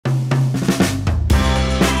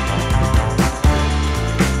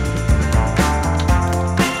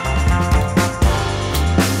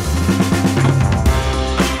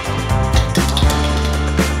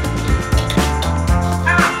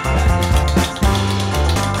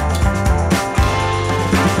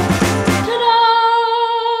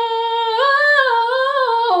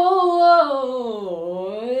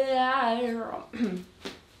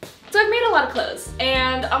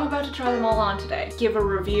but I'm about to try them all on today. Give a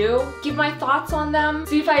review, give my thoughts on them,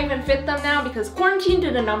 see if I even fit them now because quarantine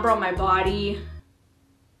did a number on my body.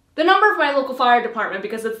 The number of my local fire department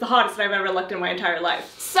because it's the hottest I've ever looked in my entire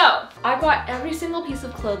life. So, I bought every single piece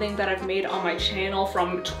of clothing that I've made on my channel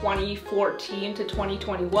from 2014 to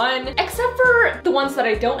 2021, except for the ones that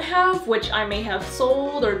I don't have, which I may have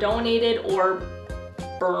sold or donated or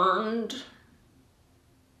burned.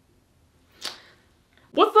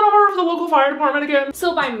 What's the number of the local fire department again?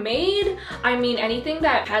 So by made, I mean anything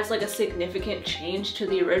that has like a significant change to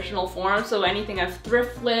the original form. So anything I've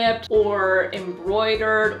thrift flipped or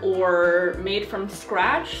embroidered or made from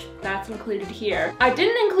scratch, that's included here. I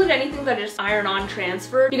didn't include anything that is iron-on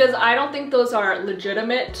transferred because I don't think those are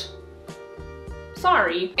legitimate.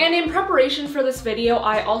 Sorry. And in preparation for this video,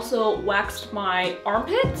 I also waxed my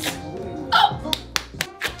armpits. Oh!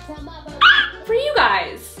 For you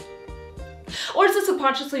guys. Or is this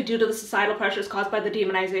subconsciously due to the societal pressures caused by the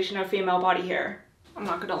demonization of female body hair? I'm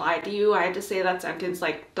not gonna lie to you, I had to say that sentence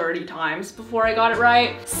like 30 times before I got it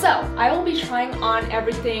right. So, I will be trying on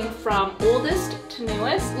everything from oldest to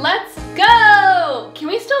newest. Let's go! Can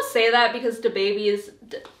we still say that because the baby is,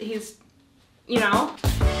 he's, you know?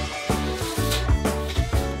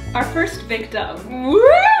 Our first victim. Woo!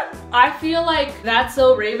 I feel like that's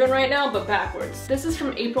so Raven right now, but backwards. This is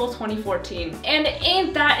from April 2014. And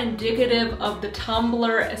ain't that indicative of the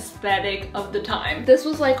Tumblr aesthetic of the time? This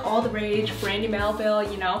was like all the rage, Brandy Melville,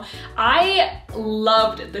 you know. I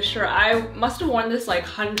loved this shirt. I must have worn this like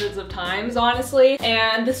hundreds of times, honestly.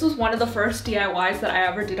 And this was one of the first DIYs that I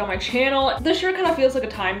ever did on my channel. This shirt kind of feels like a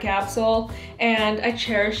time capsule and I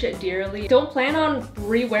cherish it dearly. Don't plan on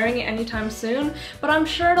re-wearing it anytime soon, but I'm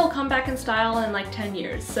sure it'll come back in style in like 10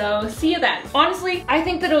 years. So see you then. Honestly, I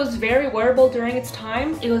think that it was very wearable during its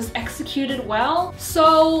time. It was executed well.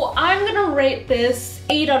 So I'm gonna rate this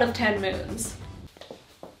 8 out of 10 moons.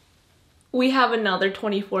 We have another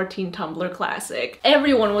 2014 Tumblr classic.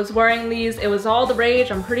 Everyone was wearing these. It was all the rage.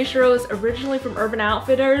 I'm pretty sure it was originally from Urban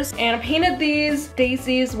Outfitters. And I painted these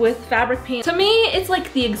daisies with fabric paint. To me, it's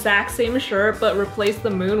like the exact same shirt, but replace the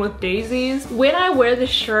moon with daisies. When I wear this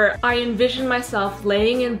shirt, I envision myself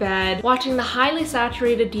laying in bed, watching the highly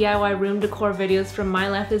saturated DIY room decor videos from My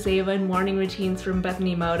Life as Ava and morning routines from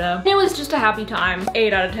Bethany Moda. It was just a happy time.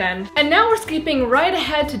 8 out of 10. And now we're skipping right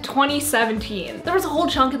ahead to 2017. There was a whole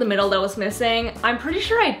chunk in the middle that was missing. I'm pretty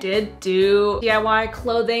sure I did do DIY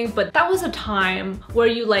clothing, but that was a time where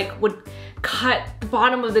you like would cut the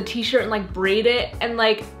bottom of the t-shirt and like braid it, and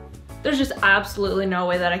like there's just absolutely no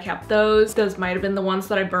way that I kept those. Those might have been the ones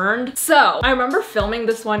that I burned. So I remember filming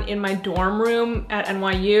this one in my dorm room at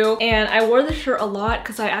NYU, and I wore this shirt a lot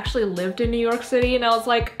because I actually lived in New York City, and I was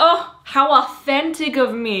like, oh, how authentic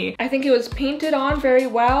of me. I think it was painted on very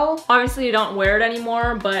well. Obviously you don't wear it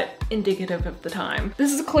anymore, but indicative of the time.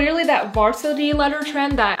 This is clearly that varsity letter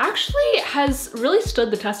trend that actually has really stood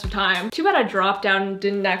the test of time. Too bad I dropped out and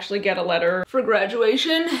didn't actually get a letter for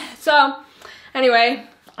graduation. So anyway,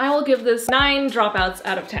 I will give this 9 dropouts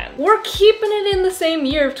out of 10. We're keeping it in the same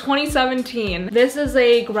year of 2017. This is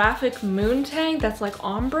a graphic moon tank that's like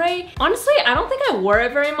ombre. Honestly, I don't think I wore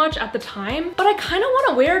it very much at the time, but I kind of want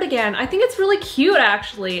to wear it again. I think it's really cute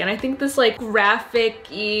actually, and I think this like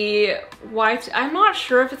graphic-y I'm not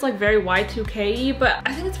sure if it's like very Y2K-y, but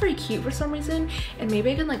I think it's very cute for some reason, and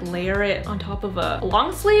maybe I can like layer it on top of a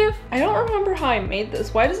long sleeve. I don't remember how I made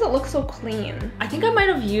this. Why does it look so clean? I think I might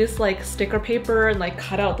have used like sticker paper and like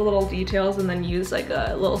cut out the little details and then use like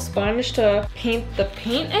a little sponge to paint the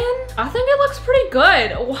paint in. I think it looks pretty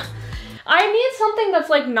good. I need something that's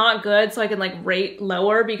like not good so I can like rate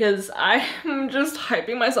lower because I'm just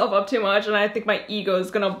hyping myself up too much and I think my ego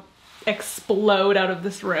is gonna explode out of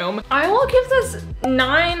this room. I will give this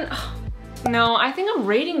 9. No, I think I'm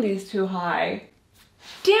rating these too high.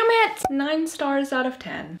 Damn it! 9 stars out of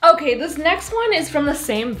 10. Okay, this next one is from the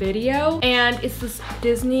same video, and it's this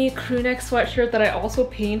Disney crewneck sweatshirt that I also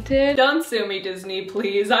painted. Don't sue me, Disney,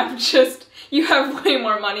 please. You have way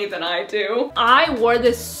more money than I do. I wore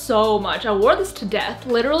this so much. I wore this to death,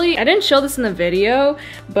 literally. I didn't show this in the video,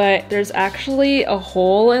 but there's actually a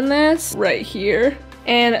hole in this right here.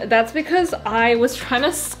 And that's because I was trying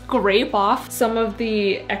to scrape off some of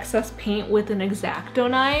the excess paint with an X-Acto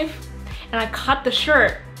knife, and I cut the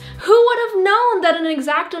shirt. Who would have known that an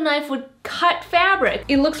X-Acto knife would cut fabric?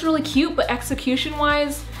 It looks really cute, but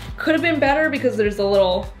execution-wise, could have been better because there's a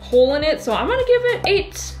little hole in it, so I'm gonna give it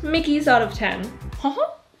 8 Mickeys out of 10.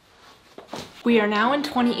 We are now in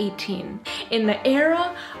 2018, in the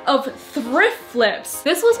era of thrift flips.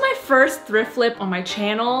 This was my first thrift flip on my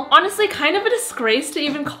channel. Honestly, kind of a disgrace to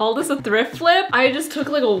even call this a thrift flip. I just took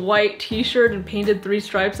like a white t-shirt and painted 3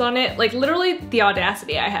 stripes on it. Like literally the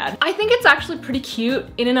audacity I had. I think it's actually pretty cute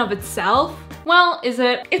in and of itself. Well, is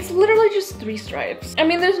it? It's literally just 3 stripes. I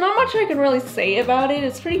mean, there's not much I can really say about it.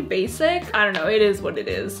 It's pretty basic. I don't know, it is what it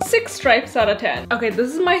is. 6 stripes out of 10. Okay,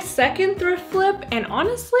 this is my second thrift flip, and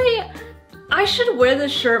honestly, I should wear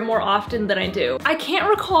this shirt more often than I do. I can't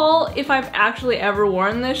recall if I've actually ever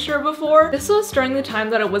worn this shirt before. This was during the time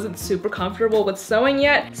that I wasn't super comfortable with sewing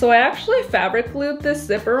yet, so I actually fabric glued this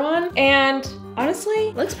zipper on, and honestly,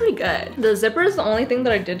 it looks pretty good. The zipper is the only thing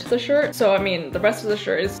that I did to the shirt, so I mean, the rest of the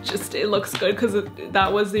shirt is just, it looks good because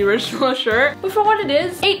that was the original shirt. But for what it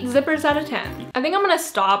is, 8 zippers out of 10. I think I'm gonna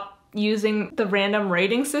stop using the random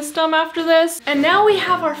rating system after this. And now we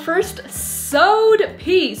have our first sewed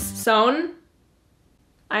piece. Sewn?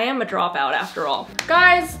 I am a dropout after all.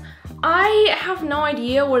 Guys, I have no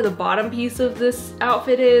idea where the bottom piece of this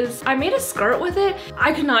outfit is. I made a skirt with it.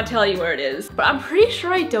 I could not tell you where it is, but I'm pretty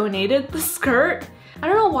sure I donated the skirt. I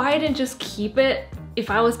don't know why I didn't just keep it if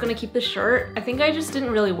I was gonna keep the shirt. I think I just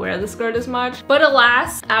didn't really wear the skirt as much. But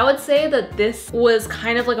alas, I would say that this was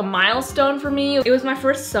kind of like a milestone for me. It was my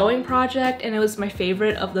first sewing project and it was my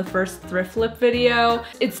favorite of the first thrift flip video.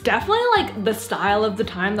 It's definitely like the style of the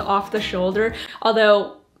time, the off the shoulder,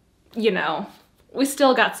 although, you know, we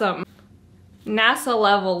still got some NASA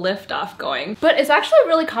level liftoff going. But it's actually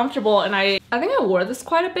really comfortable and I think I wore this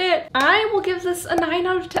quite a bit. I will give this a 9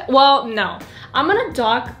 out of 10. Well, no. I'm gonna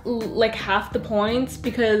dock like half the points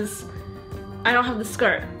because I don't have the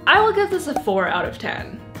skirt. I will give this a 4 out of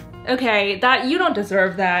 10. Okay, you don't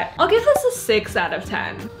deserve that. I'll give this a 6 out of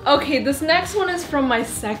 10. Okay, this next one is from my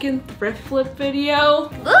second thrift flip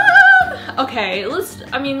video. Okay,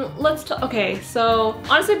 okay, so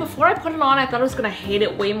honestly, before I put it on, I thought I was gonna hate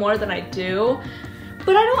it way more than I do,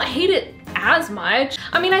 but I don't hate it as much.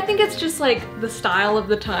 I mean, I think it's just like the style of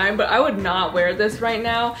the time, but I would not wear this right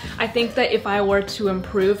now. I think that if I were to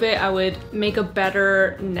improve it, I would make a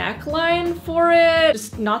better neckline for it.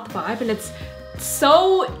 Just not the vibe, and it's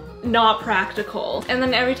so not practical. And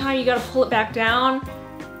then every time you gotta pull it back down.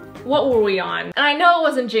 What were we on? And I know it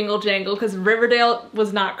wasn't Jingle Jangle because Riverdale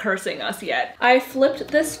was not cursing us yet. I flipped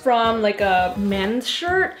this from like a men's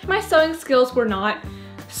shirt. My sewing skills were not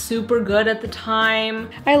super good at the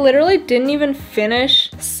time. I literally didn't even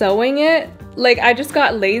finish sewing it. Like I just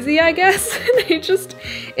got lazy, I guess.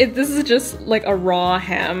 This is just like a raw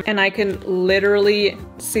hem and I can literally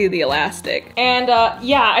see the elastic. And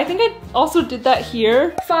yeah, I think I also did that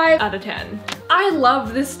here. 5 out of 10. I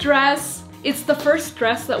love this dress. It's the first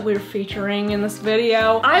dress that we're featuring in this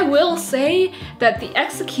video. I will say that the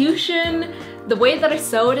execution, the way that I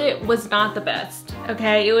sewed it was not the best,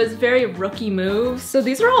 okay? It was very rookie moves. So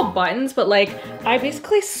these are all buttons, but like I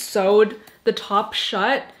basically sewed the top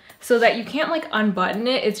shut so that you can't like unbutton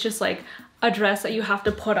it. It's just like a dress that you have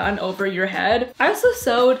to put on over your head. I also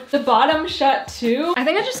sewed the bottom shut too. I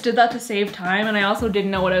think I just did that to save time and I also didn't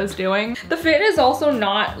know what I was doing. The fit is also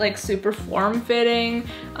not like super form-fitting.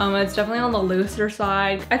 It's definitely on the looser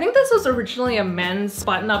side. I think this was originally a men's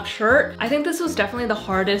button-up shirt. I think this was definitely the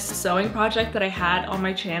hardest sewing project that I had on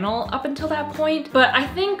my channel up until that point. But I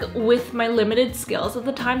think with my limited skills at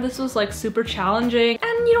the time, this was like super challenging.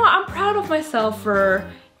 And you know what, I'm proud of myself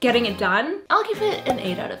for getting it done. I'll give it an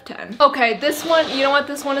 8 out of 10. Okay, this one, you know what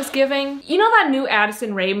this one is giving? You know that new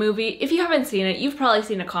Addison Rae movie? If you haven't seen it, you've probably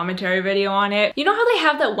seen a commentary video on it. You know how they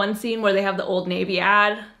have that one scene where they have the Old Navy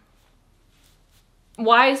ad?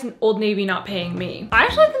 Why is Old Navy not paying me? I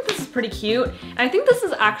actually think this is pretty cute. And I think this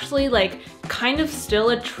is actually like kind of still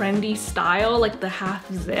a trendy style, like the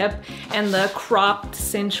half zip and the cropped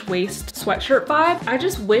cinch waist sweatshirt vibe. I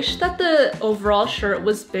just wish that the overall shirt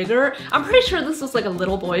was bigger. I'm pretty sure this is like a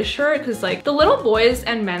little boy's shirt because like the little boys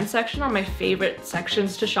and men's section are my favorite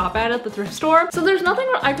sections to shop at the thrift store. So there's nothing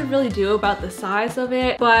I could really do about the size of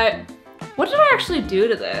it, but what did I actually do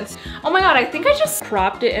to this? Oh my god, I think I just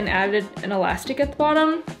cropped it and added an elastic at the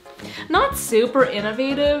bottom. Not super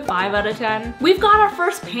innovative, 5 out of 10. We've got our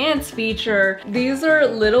first pants feature. These are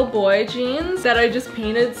little boy jeans that I just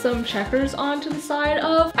painted some checkers onto the side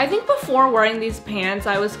of. I think before wearing these pants,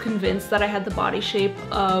 I was convinced that I had the body shape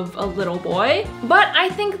of a little boy, but I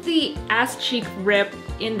think the ass cheek rip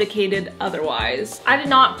indicated otherwise. I did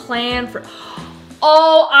not plan for,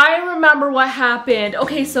 Oh, I remember what happened.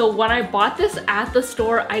 Okay, so when I bought this at the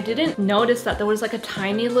store, I didn't notice that there was like a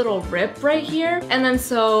tiny little rip right here. And then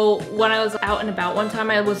so when I was out and about one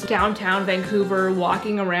time, I was downtown Vancouver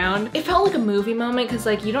walking around. It felt like a movie moment because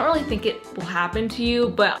like you don't really think it will happen to you,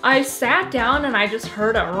 but I sat down and I just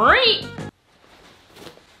heard a reep.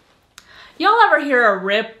 Y'all ever hear a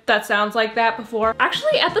rip that sounds like that before?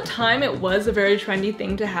 Actually, at the time, it was a very trendy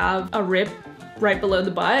thing to have a rip right below the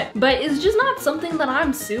butt, but it's just not something that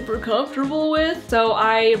I'm super comfortable with. So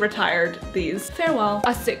I retired these. Farewell.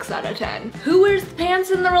 A 6 out of 10. Who wears the pants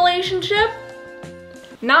in the relationship?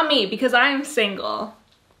 Not me, because I am single.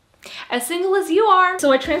 As single as you are.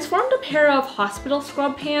 So I transformed a pair of hospital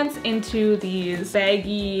scrub pants into these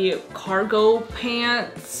baggy cargo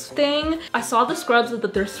pants thing. I saw the scrubs at the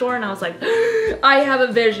thrift store and I was like, I have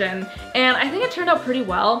a vision. And I think it turned out pretty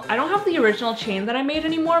well. I don't have the original chain that I made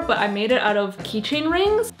anymore, but I made it out of keychain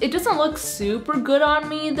rings. It doesn't look super good on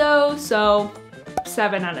me though, so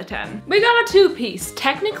 7 out of 10. We got a 2-piece.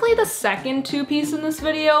 Technically the second 2-piece in this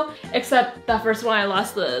video, except that first one I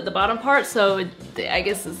lost the bottom part, so I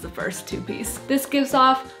guess it's the first 2-piece. This gives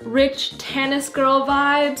off rich tennis girl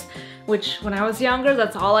vibes, which when I was younger,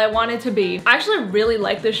 that's all I wanted to be. I actually really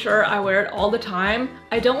like this shirt. I wear it all the time.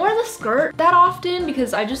 I don't wear the skirt that often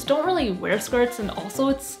because I just don't really wear skirts, and also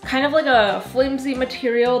it's kind of like a flimsy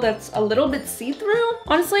material that's a little bit see-through.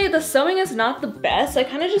 Honestly, the sewing is not the best. I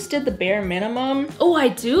kind of just did the bare minimum. Oh, I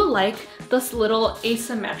do like this little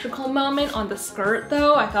asymmetrical moment on the skirt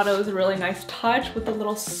though. I thought it was a really nice touch with a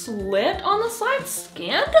little slit on the side.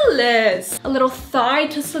 Scandalous! A little thigh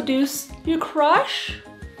to seduce your crush.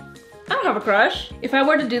 I don't have a crush. If I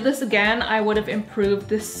were to do this again, I would have improved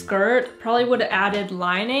this skirt. Probably would have added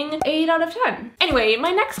lining. 8 out of 10. Anyway,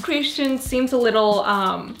 my next creation seems a little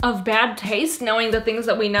of bad taste knowing the things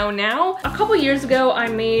that we know now. A couple years ago, I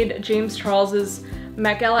made James Charles's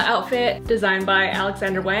Met Gala outfit designed by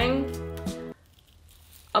Alexander Wang.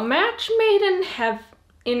 A match made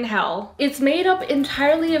in hell. It's made up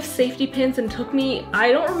entirely of safety pins and took me,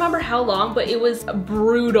 I don't remember how long, but it was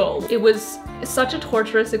brutal. It was such a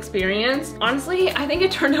torturous experience. Honestly, I think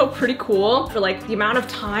it turned out pretty cool for like the amount of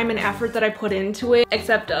time and effort that I put into it,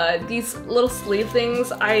 except these little sleeve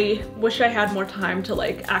things, I wish I had more time to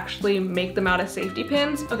like actually make them out of safety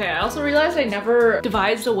pins. Okay, I also realized I never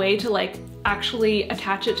devised a way to like actually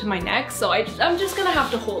attach it to my neck, so I'm just gonna have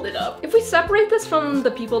to hold it up. If we separate this from the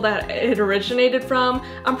people that it originated from,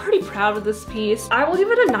 I'm pretty proud of this piece. I will give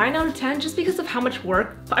it a 9 out of 10 just because of how much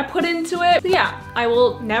work I put into it. So yeah, I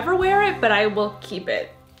will never wear it, but I will keep it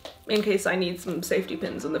in case I need some safety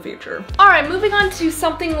pins in the future. All right, moving on to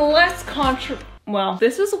something less well,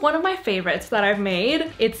 this is one of my favorites that I've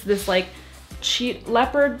made. It's this like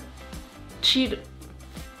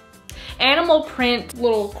animal print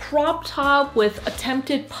little crop top with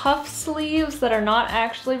attempted puff sleeves that are not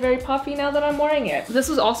actually very puffy now that I'm wearing it. This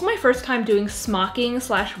was also my first time doing smocking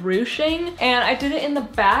slash ruching, and I did it in the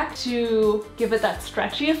back to give it that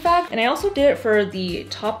stretchy effect, and I also did it for the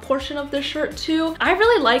top portion of the shirt too. I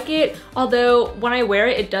really like it, although when I wear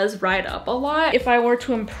it, it does ride up a lot. If I were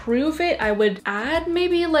to improve it, I would add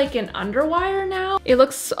maybe like an underwire now. It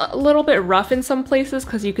looks a little bit rough in some places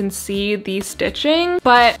because you can see the stitching,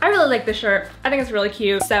 but I really like this shirt. I think it's really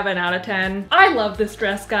cute. 7 out of 10. I love this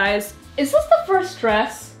dress, guys. Is this the first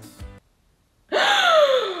dress?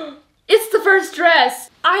 It's the first dress!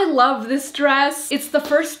 I love this dress. It's the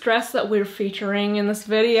first dress that we're featuring in this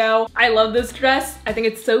video. I love this dress. I think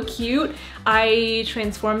it's so cute. I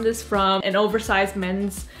transformed this from an oversized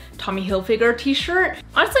men's Tommy Hilfiger t-shirt.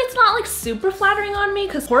 Honestly, it's not like super flattering on me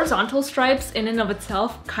because horizontal stripes in and of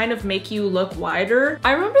itself kind of make you look wider.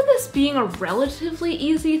 I remember this being a relatively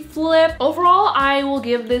easy flip. Overall, I will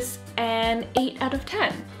give this an 8 out of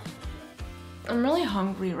 10. I'm really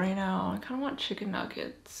hungry right now. I kind of want chicken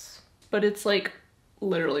nuggets, but it's like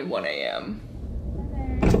literally 1 a.m.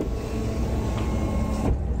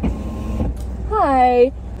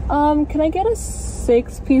 Hi, can I get a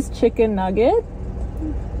 6-piece chicken nugget?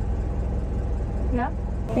 Yeah.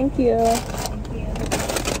 Thank you. Thank you.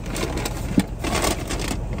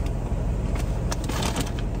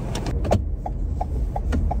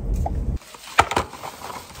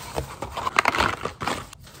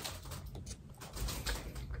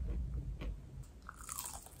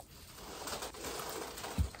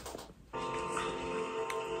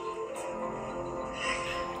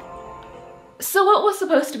 So what was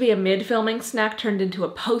supposed to be a mid-filming snack turned into a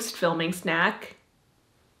post-filming snack.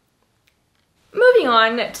 Moving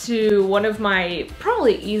on to one of my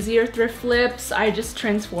probably easier thrift flips. I just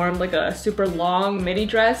transformed like a super long midi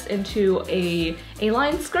dress into a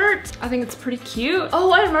A-line skirt. I think it's pretty cute.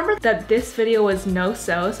 Oh, I remember that this video was no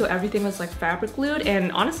sew, so everything was like fabric glued,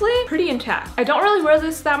 and honestly, pretty intact. I don't really wear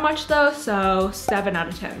this that much though, so 7 out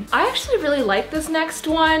of 10. I actually really like this next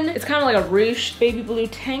one. It's kind of like a ruched baby blue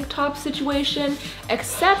tank top situation,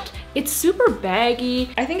 except it's super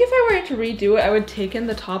baggy. I think if I were to redo it, I would take in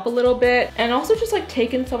the top a little bit and also just like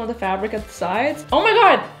take in some of the fabric at the sides. Oh my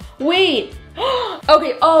god, wait.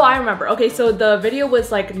 Okay, oh, I remember. Okay, so the video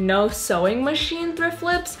was like no sewing machine thrift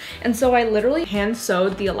flips, and so I literally hand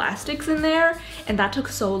sewed the elastics in there, and that took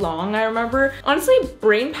so long, I remember. Honestly,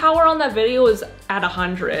 brain power on that video was at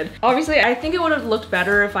 100. Obviously, I think it would have looked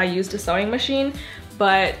better if I used a sewing machine,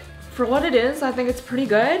 but for what it is, I think it's pretty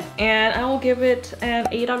good, and I will give it an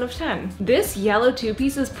 8 out of 10. This yellow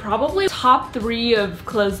two-piece is probably top 3 of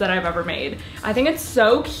clothes that I've ever made. I think it's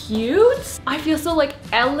so cute. I feel so like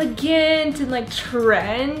elegant and like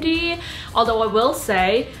trendy, although I will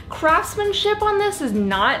say craftsmanship on this is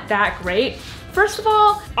not that great. First of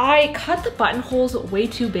all, I cut the buttonholes way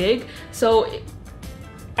too big, so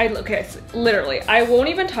okay, so literally, I won't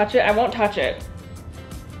even touch it. I won't touch it.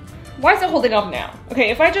 Why is it holding up now? Okay,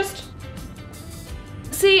 if I just...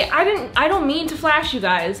 See, I don't mean to flash you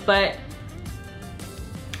guys, but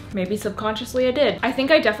maybe subconsciously I did. I think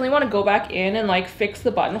I definitely want to go back in and like fix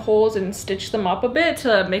the buttonholes and stitch them up a bit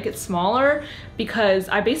to make it smaller, because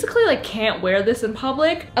I basically like can't wear this in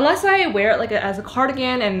public unless I wear it like as a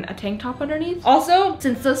cardigan and a tank top underneath. Also,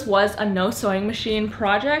 since this was a no sewing machine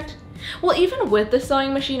project, well, even with the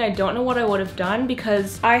sewing machine, I don't know what I would have done,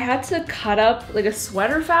 because I had to cut up like a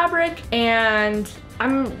sweater fabric, and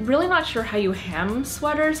I'm really not sure how you hem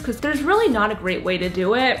sweaters because there's really not a great way to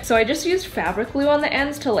do it. So I just used fabric glue on the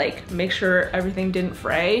ends to like make sure everything didn't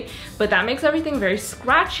fray, but that makes everything very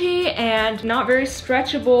scratchy and not very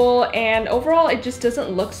stretchable, and overall it just doesn't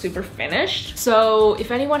look super finished. So if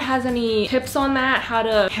anyone has any tips on that, how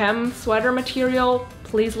to hem sweater material,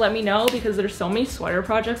 please let me know, because there's so many sweater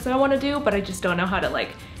projects that I want to do, but I just don't know how to like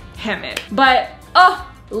hem it. But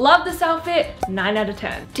oh, love this outfit, 9 out of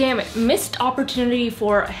 10. Damn it, missed opportunity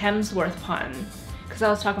for a Hemsworth pun, because I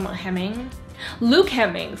was talking about hemming. Luke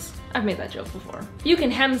Hemmings, I've made that joke before. You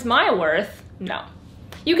can hems my worth, no.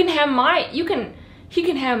 You can hem my, he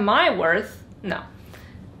can hem my worth, no.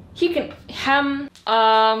 He can hem,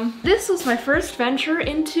 this was my first venture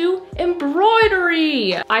into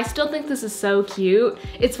embroidery. I still think this is so cute.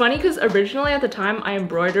 It's funny because originally at the time I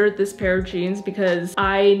embroidered this pair of jeans because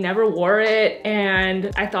I never wore it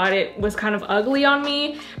and I thought it was kind of ugly on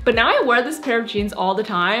me, but now I wear this pair of jeans all the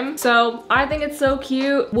time. So I think it's so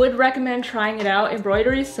cute. Would recommend trying it out.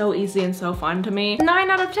 Embroidery is so easy and so fun to me. 9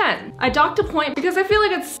 out of 10. I docked a point because I feel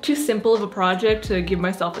like it's too simple of a project to give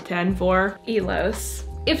myself a 10 for. Elos.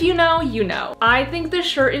 If you know, you know. I think this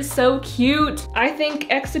shirt is so cute. I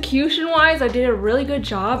think execution-wise, I did a really good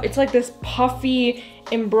job. It's like this puffy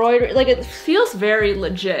embroidery, like it feels very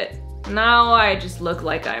legit. Now I just look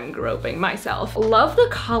like I'm groping myself. Love the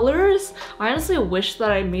colors. I honestly wish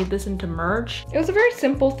that I made this into merch. It was a very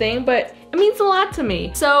simple thing, but it means a lot to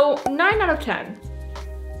me. So 9 out of 10.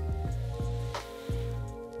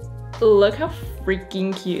 Look how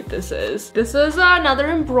freaking cute this is. This is another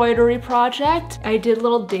embroidery project. I did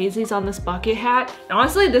little daisies on this bucket hat.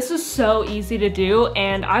 Honestly, this is so easy to do,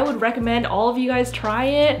 and I would recommend all of you guys try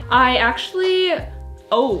it. I actually,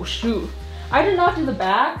 oh shoot, I did not do the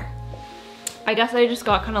back. I guess I just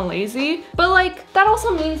got kind of lazy, but like that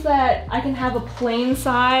also means that I can have a plain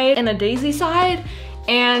side and a daisy side,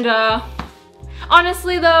 and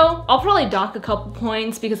honestly though, I'll probably dock a couple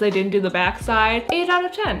points because I didn't do the backside. 8 out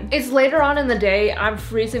of 10. It's later on in the day. I'm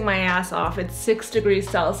freezing my ass off. It's 6 degrees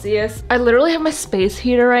Celsius. I literally have my space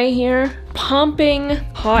heater right here, pumping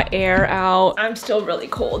hot air out. I'm still really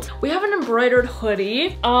cold. We have an embroidered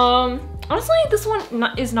hoodie. Honestly, this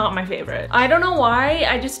one is not my favorite. I don't know why,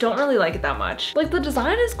 I just don't really like it that much. Like the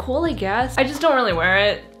design is cool, I guess. I just don't really wear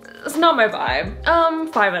it. It's not my vibe.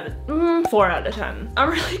 4 out of 10.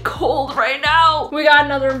 I'm really cold right now. We got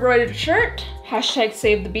another embroidered shirt. Hashtag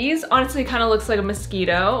save the bees. Honestly, it kind of looks like a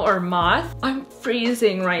mosquito or moth. I'm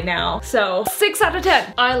freezing right now. So 6 out of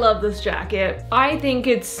 10. I love this jacket. I think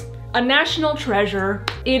it's a national treasure.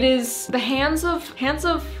 It is the hands of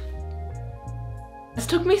This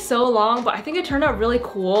took me so long, but I think it turned out really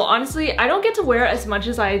cool. Honestly, I don't get to wear it as much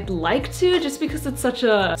as I'd like to just because it's such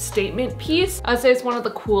a statement piece. I'd say it's one of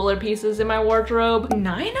the cooler pieces in my wardrobe.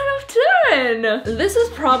 9 out of 10! This is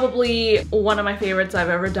probably one of my favorites I've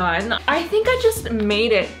ever done. I think I just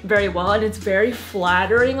made it very well and it's very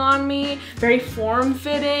flattering on me, very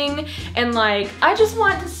form-fitting, and like, I just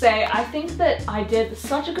wanted to say, I think that I did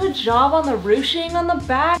such a good job on the ruching on the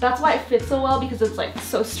back. That's why it fits so well because it's like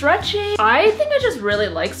so stretchy. I think I just really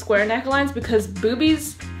like square necklines because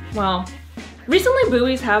boobies, well, recently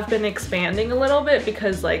boobies have been expanding a little bit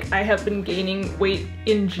because like I have been gaining weight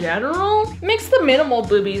in general. Makes the minimal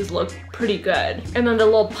boobies look pretty good. And then the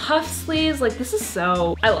little puff sleeves, like this is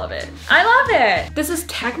so, I love it. I love it. This is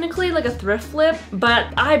technically like a thrift flip,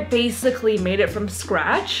 but I basically made it from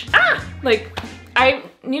scratch. Like I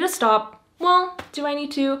need to stop. Well, do I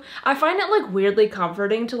need to? I find it like weirdly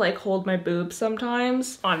comforting to like hold my boobs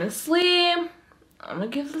sometimes. Honestly, I'm gonna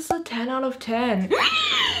give this a 10 out of 10.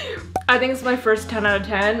 I think it's my first 10 out of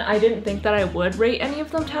 10. I didn't think that I would rate any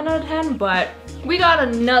of them 10 out of 10, but we got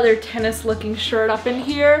another tennis looking shirt up in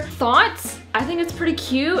here. Thoughts? I think it's pretty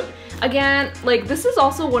cute. Again, like this is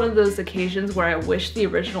also one of those occasions where I wish the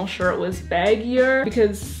original shirt was baggier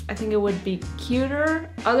because I think it would be cuter.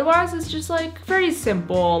 Otherwise, it's just like very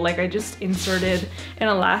simple. Like I just inserted an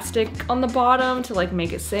elastic on the bottom to like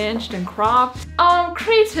make it cinched and cropped.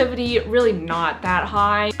 Creativity really not that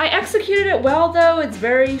high. I executed it well though. It's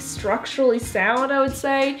very structurally sound, I would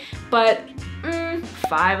say, but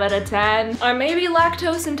 5 out of 10. I may be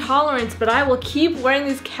lactose intolerant, but I will keep wearing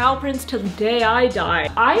these cow prints till the day I die.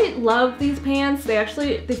 I love these pants. They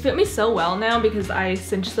fit me so well now because I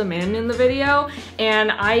cinched them in the video,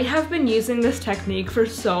 and I have been using this technique for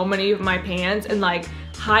so many of my pants and like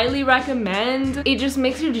highly recommend. It just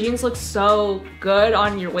makes your jeans look so good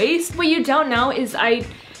on your waist. What you don't know is I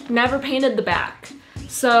never painted the back.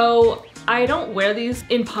 So I don't wear these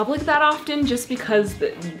in public that often just because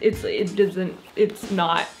it's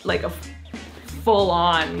not like a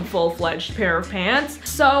full-on, full-fledged pair of pants.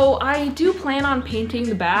 So I do plan on painting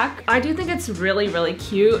the back. I do think it's really, really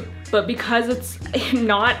cute, but because it's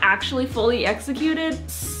not actually fully executed,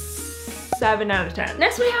 7 out of 10.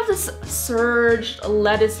 Next we have this serged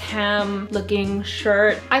lettuce hem looking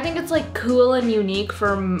shirt. I think it's like cool and unique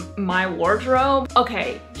for my wardrobe.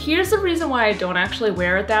 Okay, here's the reason why I don't actually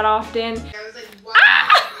wear it that often.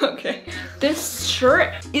 Okay. This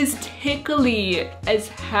shirt is tickly as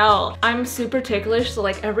hell. I'm super ticklish, so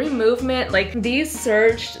like every movement, like these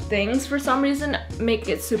serged things for some reason make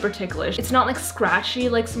it super ticklish. It's not like scratchy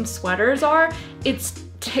like some sweaters are. It's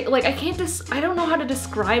like I don't know how to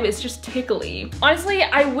describe it. It's just tickly. Honestly,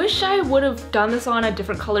 I wish I would have done this on a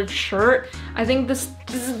different colored shirt. I think this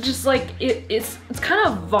is just like it's kind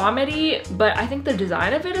of vomity, but I think the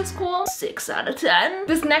design of it is cool. 6 out of 10.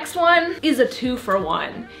 This next one is a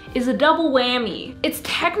 2-for-1. Is a double whammy. It's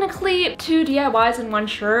technically 2 DIYs in one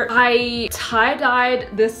shirt. I tie-dyed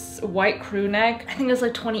this white crew neck. I think it was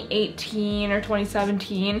like 2018 or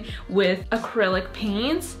 2017 with acrylic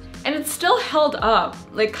paints. And it's still held up,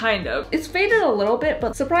 like kind of. It's faded a little bit,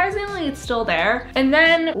 but surprisingly it's still there. And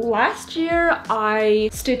then last year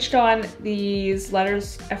I stitched on these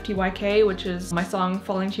letters FTYK, which is my song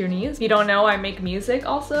Falling to Your Knees. If you don't know, I make music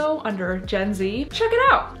also under Gen Z. Check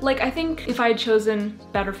it out. Like I think if I had chosen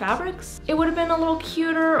better fabrics, it would have been a little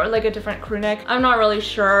cuter or like a different crew neck. I'm not really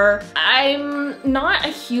sure. I'm not a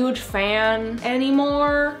huge fan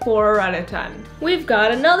anymore. 4 out of 10. We've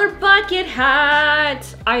got another bucket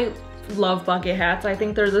hat. I love bucket hats. I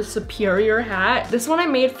think they're the superior hat. This one I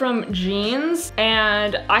made from jeans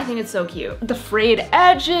and I think it's so cute. The frayed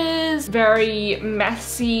edges, very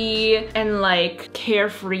messy and like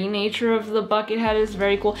carefree nature of the bucket hat is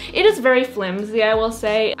very cool. It is very flimsy, I will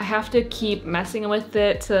say. I have to keep messing with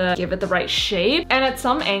it to give it the right shape, and at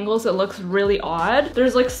some angles it looks really odd.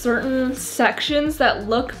 There's like certain sections that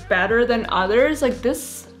look better than others. Like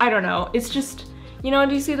this, I don't know, it's just, you know,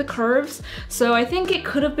 do you see the curves? So I think it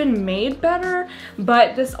could have been made better,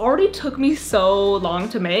 but this already took me so long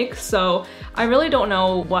to make, so I really don't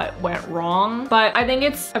know what went wrong, but I think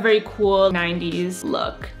it's a very cool 90s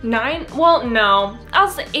look. 9? Well, no, I'll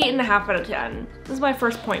say 8.5 out of 10. This is my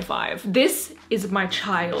first 0.5. This is my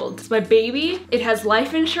child. It's my baby. It has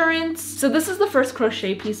life insurance. So this is the first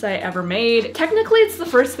crochet piece I ever made. Technically, it's the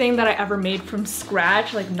first thing that I ever made from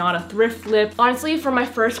scratch, like not a thrift flip. Honestly, for my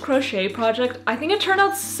first crochet project, I think it turned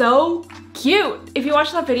out so Cute! If you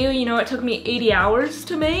watched that video, you know it took me 80 hours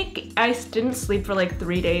to make. I didn't sleep for like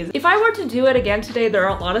 3 days. If I were to do it again today, there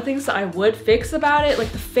are a lot of things that I would fix about it.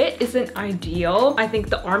 Like the fit isn't ideal. I think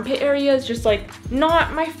the armpit area is just like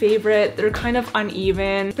not my favorite. They're kind of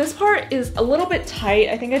uneven. This part is a little bit tight.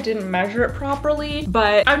 I think I didn't measure it properly,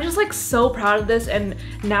 but I'm just like so proud of this. And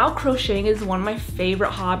now crocheting is one of my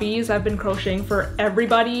favorite hobbies. I've been crocheting for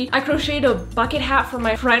everybody. I crocheted a bucket hat for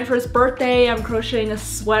my friend for his birthday. I'm crocheting a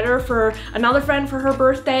sweater for another friend for her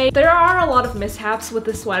birthday. There are a lot of mishaps with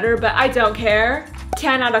the sweater, but I don't care.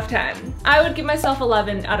 10 out of 10. I would give myself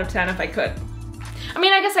 11 out of 10 if I could. I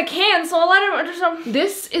mean, I guess I can, so 11.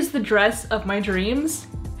 This is the dress of my dreams.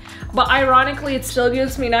 But ironically, it still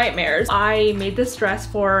gives me nightmares. I made this dress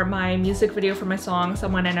for my music video for my song,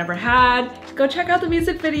 Someone I Never Had. Go check out the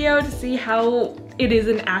music video to see how it is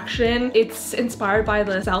in action. It's inspired by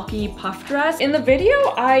the Selkie puff dress. In the video,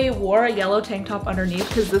 I wore a yellow tank top underneath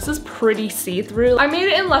because this is pretty see-through. I made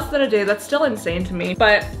it in less than a day. That's still insane to me.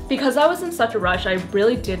 But because I was in such a rush, I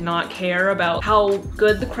really did not care about how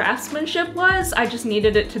good the craftsmanship was. I just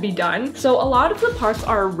needed it to be done. So a lot of the parts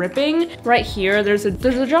are ripping. Right here, there's a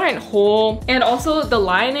giant hole. And also the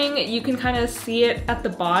lining, you can kind of see it at the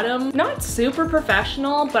bottom. Not super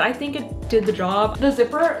professional, but I think it did the job. The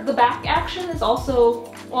zipper, the back action is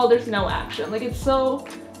also, well, there's no action. Like, it's so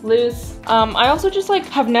loose. I also just like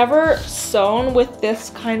have never sewn with this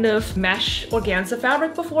kind of mesh organza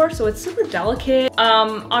fabric before, so it's super delicate.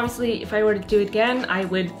 Obviously if I were to do it again, I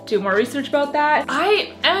would do more research about that.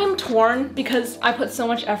 I am torn because I put so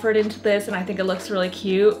much effort into this and I think it looks really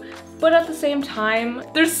cute, but at the same time,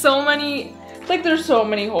 there's so many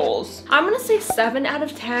holes. I'm gonna say 7 out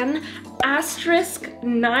of 10. Asterisk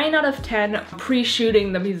 9 out of 10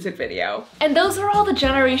 pre-shooting the music video. And those are all the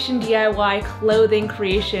Generation DIY clothing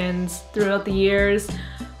creations throughout the years.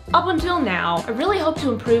 Up until now, I really hope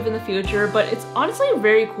to improve in the future, but it's honestly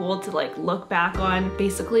very cool to like look back on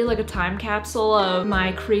basically like a time capsule of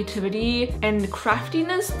my creativity and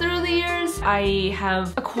craftiness through the years. I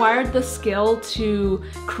have acquired the skill to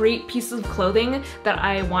create pieces of clothing that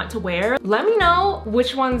I want to wear. Let me know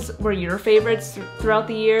which ones were your favorites throughout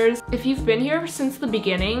the years. If you've been here since the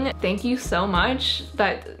beginning, thank you so much.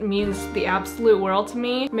 That means the absolute world to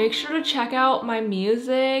me. Make sure to check out my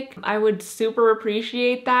music. I would super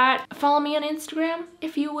appreciate that. Follow me on Instagram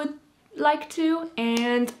if you would like to,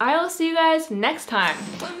 and I'll see you guys next time.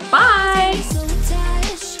 Bye!